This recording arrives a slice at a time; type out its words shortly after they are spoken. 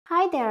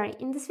Hi there,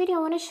 in this video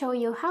I want to show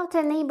you how to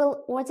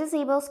enable or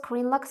disable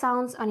screen lock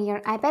sounds on your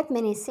iPad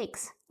mini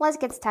 6. Let's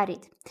get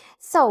started.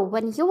 So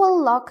when you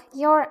will lock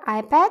your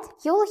iPad,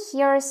 you'll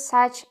hear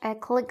such a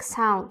click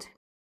sound.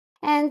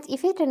 And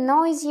if it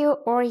annoys you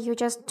or you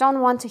just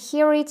don't want to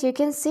hear it, you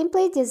can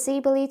simply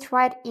disable it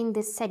right in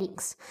the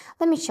settings.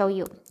 Let me show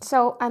you.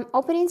 So I'm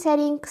opening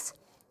settings.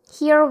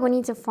 Here we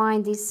need to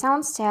find the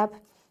sounds tab.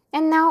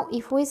 And now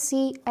if we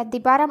see at the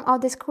bottom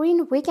of the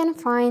screen, we can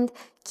find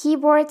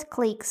keyboard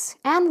clicks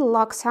and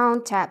lock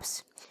sound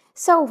tabs.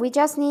 So we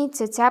just need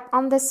to tap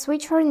on the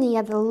switcher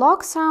near the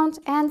lock sound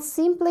and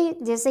simply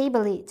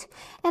disable it.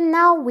 And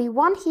now we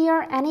won't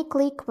hear any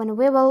click when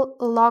we will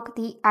lock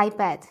the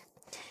iPad.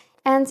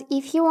 And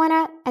if you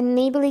wanna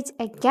enable it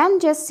again,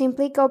 just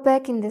simply go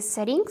back in the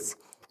settings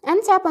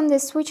and tap on the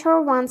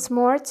switcher once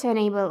more to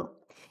enable.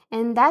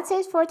 And that's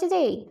it for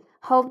today.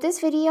 Hope this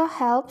video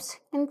helps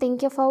and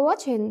thank you for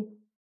watching.